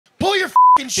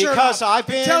fucking shirt because off. I've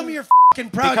been. Tell me you're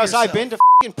fucking proud because of yourself. I've been to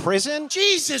fucking prison.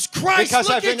 Jesus Christ! Because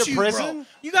look I've been at to you, prison. bro.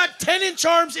 You got 10-inch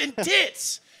arms and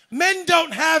tits. Men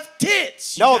don't have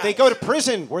tits. No, they go to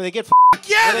prison where they get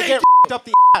yeah, they they get do. up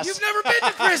the ass. You've never been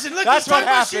to prison. Look, That's you're what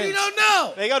talking about shit happens. you don't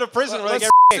know. They go to prison where they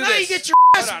get now you get your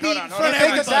ass beat in front of You think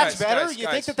everybody. that's better? You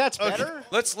think that's better?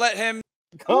 Let's let him.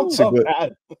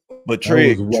 But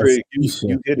Trig,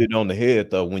 you hit it on the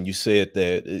head though when you said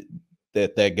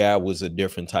that guy was a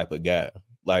different type of guy.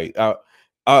 Like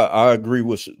I agree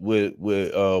with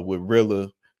Rilla.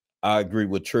 I agree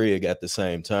with Trig at the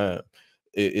same time.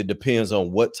 It depends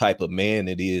on what type of man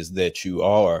it is that you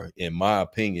are, in my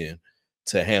opinion,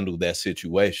 to handle that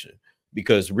situation.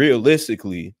 Because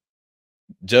realistically,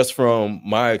 just from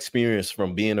my experience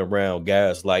from being around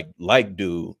guys like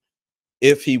dude,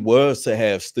 if he was to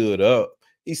have stood up,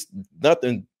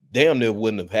 nothing damn near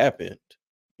wouldn't have happened.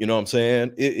 You know what I'm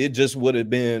saying? It just would have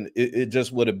been it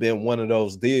just would have been one of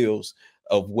those deals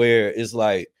of where it's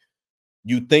like,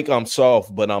 you think I'm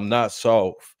soft, but I'm not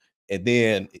soft. And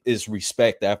then it's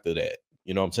respect after that.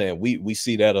 You know what I'm saying? We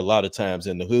see that a lot of times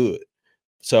in the hood.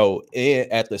 So,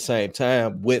 and at the same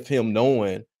time, with him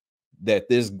knowing that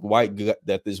this white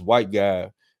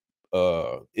guy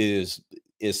is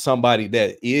somebody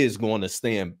that is going to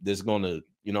stand, that's going to,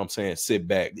 you know what I'm saying, sit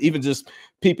back, even just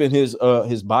peeping his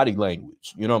body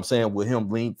language, you know what I'm saying, with him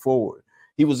lean forward.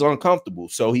 He was uncomfortable.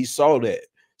 So he saw that.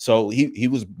 So he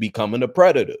was becoming a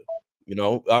predator. You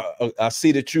know, I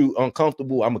see that you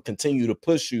uncomfortable. I'm gonna continue to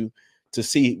push you to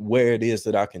see where it is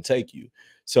that I can take you.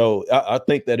 So I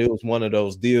think that it was one of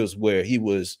those deals where he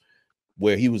was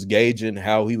gauging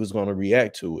how he was going to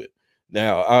react to it.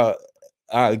 Now,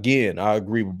 I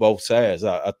agree with both sides.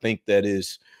 I think that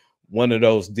is one of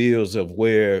those deals of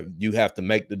where you have to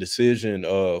make the decision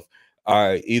of, all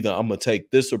right, either I'm gonna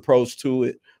take this approach to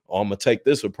it or I'm gonna take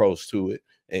this approach to it.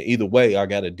 And either way, I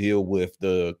got to deal with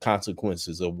the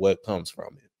consequences of what comes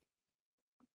from it.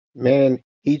 Man,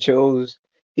 he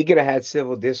could have had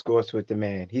civil discourse with the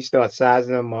man. He starts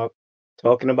sizing him up,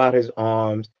 talking about his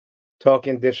arms,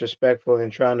 talking disrespectful and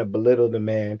trying to belittle the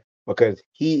man because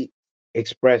he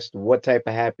expressed what type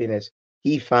of happiness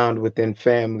he found within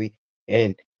family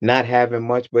and not having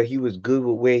much, but he was good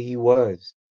with where he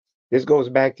was. This goes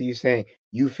back to you saying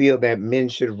you feel that men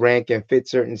should rank and fit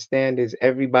certain standards.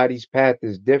 Everybody's path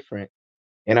is different.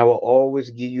 And I will always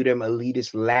give you them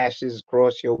elitist lashes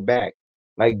across your back,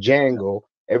 like Django,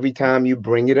 every time you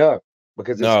bring it up,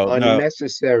 because it's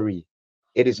unnecessary.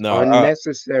 It is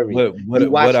unnecessary. You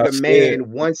watch the man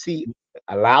once he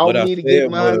allow me to get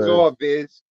mine off,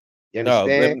 Biz. You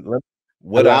understand?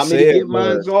 Allow me to get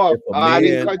mine off. I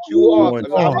didn't cut you off.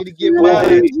 Allow me to get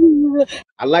mine.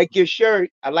 I like your shirt.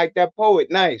 I like that poet.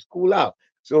 Nice. Cool out.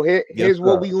 So here's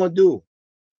what we gonna do.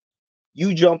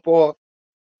 You jump off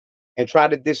and try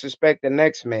to disrespect the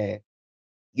next man.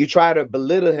 You try to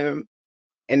belittle him,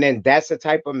 and then that's the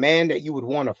type of man that you would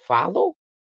want to follow.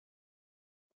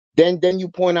 Then you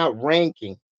point out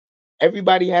ranking.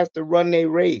 Everybody has to run their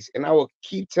race, and I will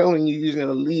keep telling you using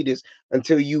elitist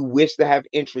until you wish to have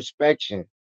introspection.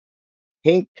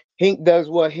 Hink does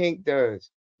what Hink does.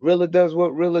 Rilla does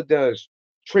what Rilla does.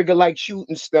 Trigger like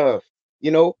shooting stuff. You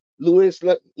know, Lewis,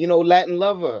 you know, Latin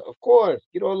lover, of course.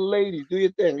 Get all the ladies, do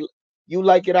your thing. You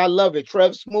like it, I love it.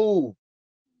 Trev Smooth.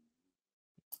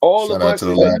 All of us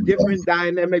is a different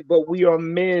dynamic, but we are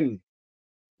men.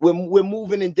 We're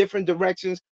moving in different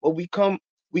directions, but we come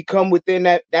within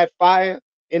that fire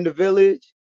in the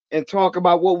village and talk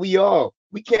about what we are.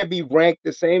 We can't be ranked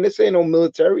the same. This ain't no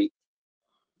military.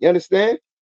 You understand?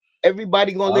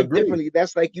 Everybody gonna live differently.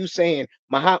 That's like you saying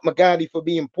Mahatma Gandhi, for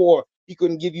being poor, he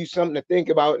couldn't give you something to think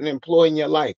about and employ in your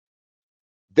life.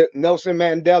 Nelson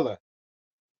Mandela,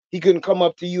 he couldn't come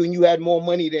up to you and you had more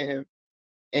money than him,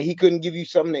 and he couldn't give you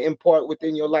something to impart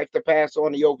within your life to pass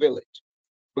on to your village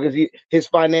because his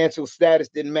financial status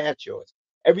didn't match yours.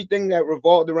 Everything that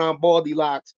revolved around baldy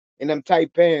locks and them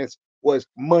tight pants was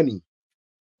money.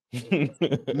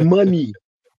 Money.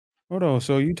 Hold on.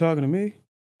 So you talking to me?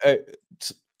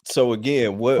 So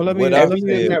again,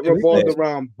 everything that revolved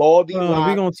around baldy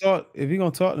locks. If you're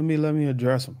gonna talk to me, let me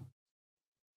address them.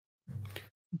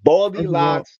 Baldy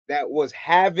locks that was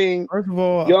having, first of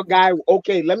all, your guy.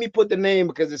 Okay, let me put the name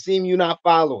because it seems you're not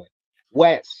following.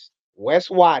 Wes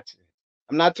Watson.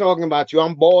 I'm not talking about you.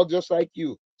 I'm bald just like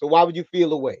you. So why would you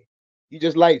feel away? You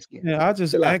just light skin. Yeah, I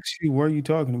just asked you, were you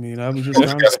talking to me? And I was just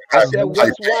I said,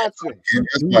 Wes Watson.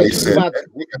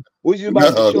 Was you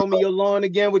about to show me your lawn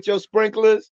again with your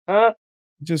sprinklers? Huh?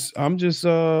 I'm just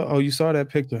oh, you saw that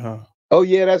picture, huh? Oh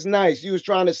yeah, that's nice. You was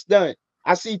trying to stunt.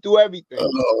 I see through everything.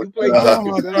 You play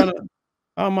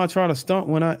How am I trying to stunt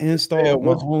when I installed Yeah,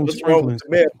 my own what's wrong sprinkling with the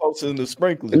man system? posting the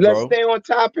sprinklers, Let's bro? stay on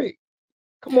topic.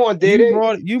 Come on, You Dede.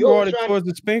 brought You brought always it trying towards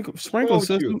the sprinkler with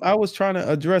you? system. I was trying to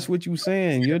address what you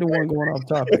saying. You're the one going off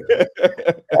topic.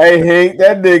 Hey, Hank,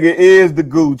 that nigga is the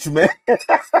gooch, man.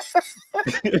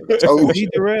 Told He you.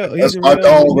 derailed. He That's my derailed.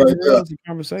 dog He right there. derails the That's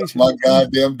conversation. my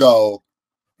goddamn dog.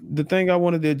 The thing I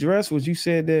wanted to address was you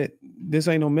said that this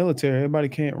ain't no military. Everybody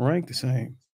can't rank the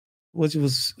same, which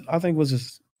was I think was an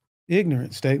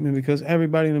ignorant statement because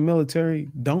everybody in the military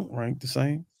don't rank the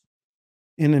same.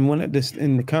 And then when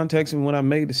in the context and when I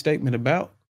made the statement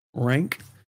about rank,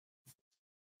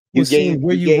 You was seeing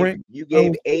where you rank.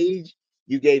 gave age.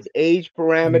 You gave age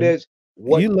parameters.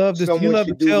 What You love to someone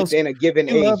should do tell within a given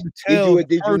you love age. to Did tell you or the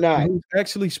did you person not? who's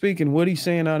actually speaking what he's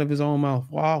saying out of his own mouth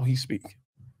while he's speaking,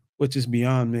 which is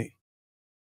beyond me.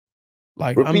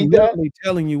 Like I'm Repeat that. literally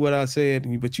telling you what I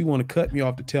said, but you want to cut me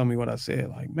off to tell me what I said.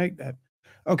 Like, make that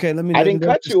okay. Let me. I didn't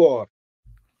cut you off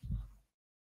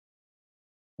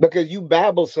because you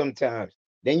babble sometimes.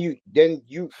 Then you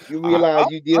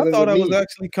realize you're dealing I thought with I was me.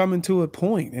 actually coming to a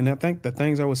point, and I think the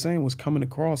things I was saying was coming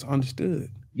across understood.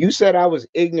 You said I was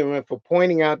ignorant for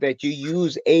pointing out that you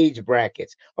use age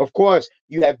brackets. Of course,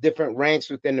 you have different ranks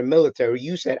within the military.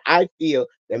 You said I feel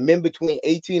that men between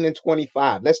 18 and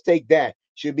 25, let's take that,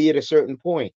 should be at a certain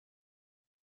point.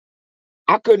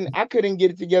 I couldn't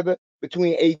get it together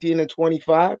between 18 and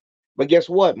 25. But guess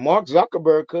what? Mark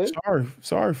Zuckerberg could.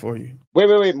 Sorry for you.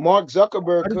 Wait. Mark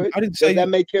Zuckerberg could. I didn't say, does that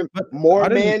make him more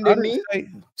man than me? Say,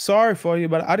 sorry for you,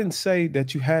 but I didn't say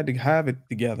that you had to have it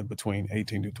together between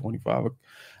 18 to 25.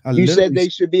 You said they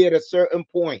should be at a certain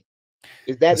point.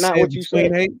 Is that not what you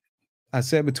said? I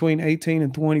said between 18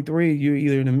 and 23, you're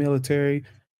either in the military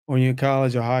or you're in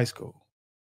college or high school.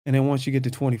 And then once you get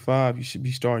to 25, you should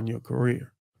be starting your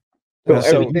career. So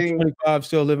everything 25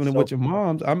 still living with your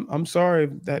moms. I'm sorry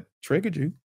if that triggered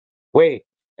you. Wait,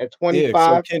 at 25.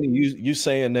 Yeah, so Kenny, you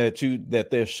saying that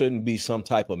there shouldn't be some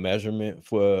type of measurement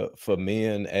for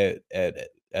men at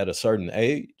a certain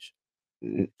age?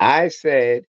 I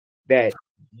said that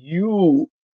you,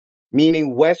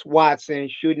 meaning Wes Watson,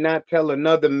 should not tell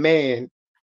another man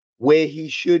where he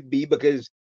should be because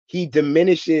he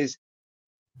diminishes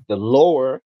the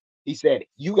lower. He said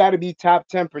you got to be top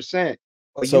 10%.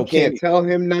 Or so you can't tell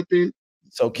him nothing.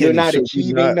 So Kenny, you're not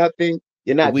achieving nothing.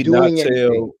 You're not doing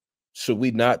anything. Should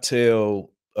we not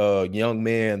tell young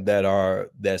men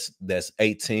that's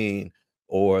 18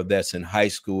 or that's in high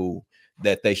school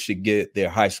that they should get their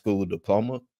high school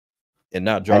diploma and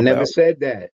not drop out? I never said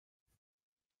that.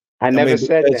 I never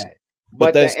said that.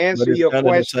 But to answer your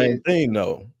question, the same thing,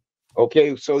 though.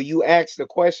 Okay, so you asked the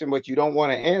question, but you don't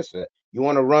want to answer. You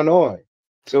want to run on.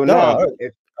 So now,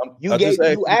 if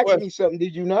you asked me something,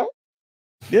 did you not?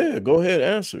 Yeah, go ahead,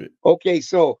 answer it. Okay,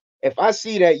 so if I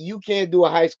see that you can't do a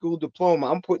high school diploma,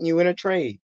 I'm putting you in a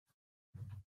trade.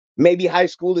 Maybe high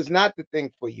school is not the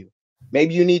thing for you.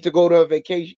 Maybe you need to go to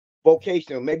a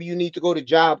vocational. Maybe you need to go to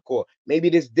Job Corps. Maybe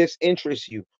this disinterests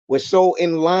you. We're so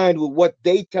in line with what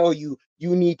they tell you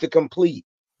you need to complete.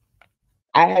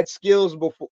 I had skills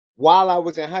before while I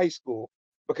was in high school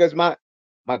because my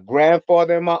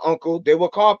grandfather and my uncle, they were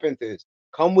carpenters.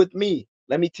 Come with me.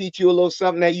 Let me teach you a little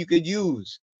something that you could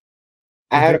use.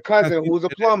 I had a cousin who was a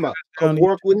plumber. Come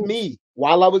work with me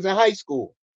while I was in high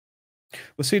school.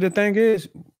 But see, the thing is,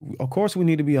 of course, we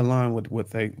need to be aligned with what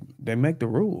they make the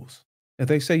rules. If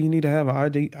they say you need to have an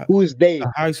ID, who is they?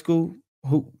 A high school,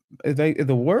 who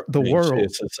the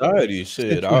world, society,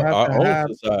 shit, our own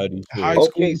society. High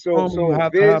school diploma, you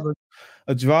have to have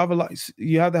a driver license.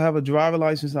 You have to have a driver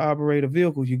license to operate a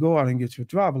vehicle. You go out and get your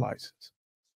driver license.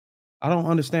 I don't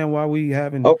understand why we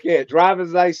haven't. Okay, a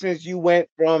driver's license. You went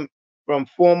from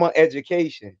formal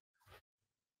education.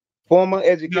 Formal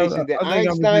education. Did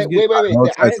Einstein? Wait.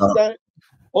 Did Einstein?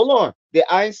 Hold on. Did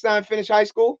Einstein finish high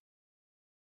school?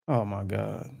 Oh my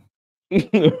God.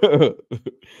 Hold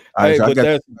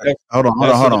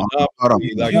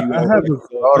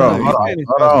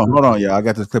on. Yeah, I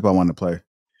got this clip I want to play.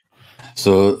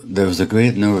 So there was a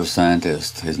great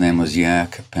neuroscientist. His name was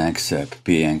Jaak Panksepp,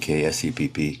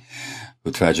 Panksepp,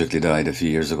 who tragically died a few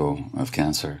years ago of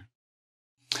cancer.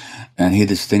 And he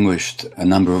distinguished a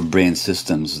number of brain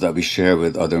systems that we share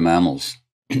with other mammals.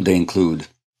 They include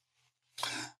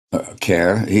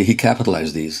care. He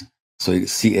capitalized these. So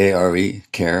C-A-R-E,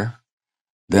 care.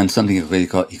 Then something he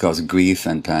calls grief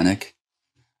and panic.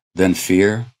 Then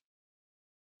fear,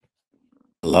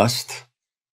 lust,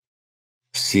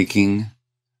 seeking,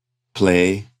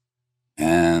 play,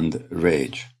 and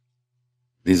rage.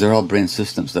 These are all brain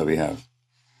systems that we have.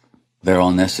 They're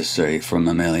all necessary for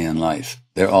mammalian life.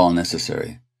 They're all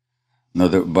necessary. Now,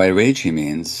 by rage, he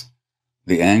means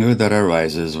The anger that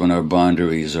arises when our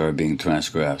boundaries are being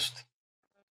transgressed.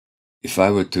 If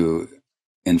I were to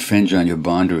infringe on your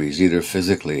boundaries, either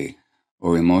physically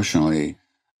or emotionally,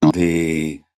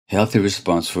 the healthy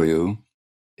response for you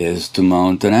is to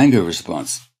mount an anger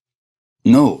response.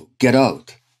 No, get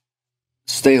out.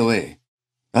 Stay away.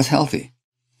 That's healthy.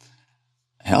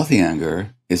 Healthy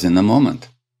anger is in the moment.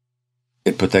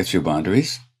 It protects your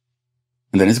boundaries,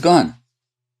 and then it's gone.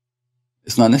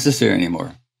 It's not necessary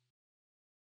anymore.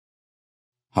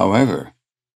 However,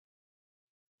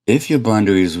 if your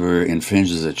boundaries were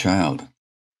infringed as a child,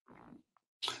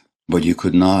 but you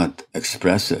could not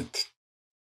express it,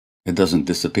 it doesn't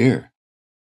disappear.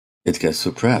 It gets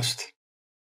suppressed.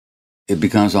 It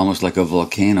becomes almost like a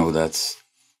volcano that's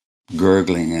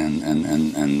gurgling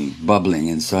and bubbling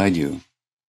inside you,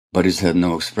 but it's had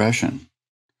no expression.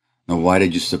 Now, why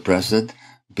did you suppress it?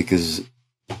 Because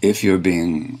if you're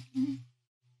being,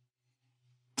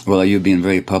 well, you've been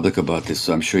very public about this,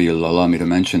 so I'm sure you'll allow me to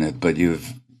mention it, but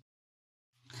you've,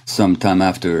 sometime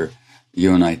after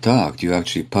you and I talked, you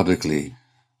actually publicly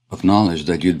acknowledged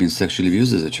that you'd been sexually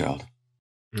abused as a child.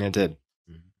 I did.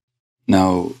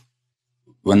 Now,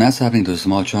 when that's happening to a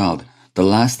small child, the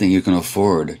last thing you can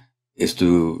afford is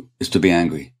to be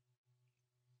angry.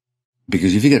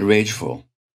 Because if you get rageful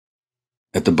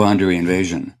at the boundary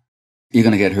invasion, you're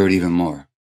going to get hurt even more.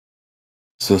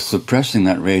 So suppressing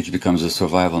that rage becomes a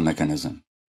survival mechanism.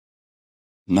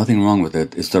 Nothing wrong with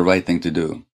it. It's the right thing to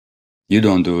do. You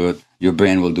don't do it, your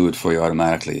brain will do it for you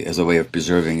automatically as a way of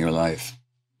preserving your life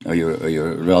or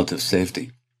your relative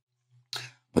safety.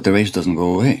 But the rage doesn't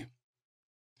go away.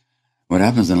 What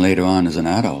happens then later on as an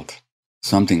adult,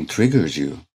 something triggers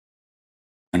you,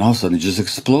 and all of a sudden it just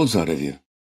explodes out of you,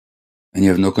 and you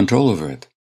have no control over it.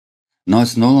 Now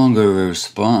it's no longer a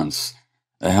response,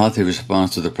 a healthy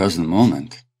response to the present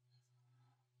moment,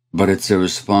 but it's a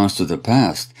response to the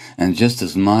past. And just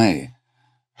as my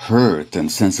hurt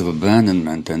and sense of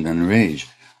abandonment and rage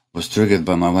was triggered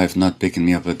by my wife not picking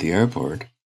me up at the airport,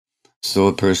 so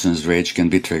a person's rage can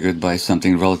be triggered by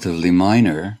something relatively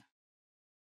minor,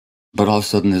 but all of a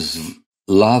sudden this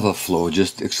lava flow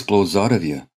just explodes out of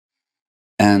you.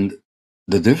 And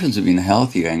the difference between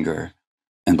healthy anger,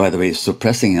 and by the way,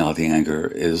 suppressing healthy anger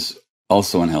is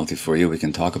also unhealthy for you. We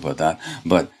can talk about that.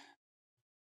 But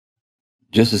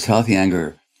just as healthy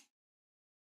anger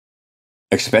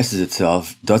expresses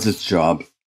itself, does its job,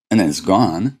 and then it's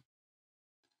gone,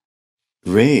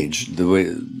 rage, the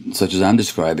way, such as I'm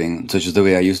describing, such as the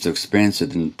way I used to experience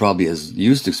it, and probably as you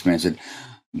used to experience it,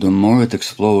 the more it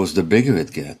explodes, the bigger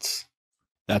it gets.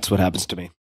 That's what happens to me.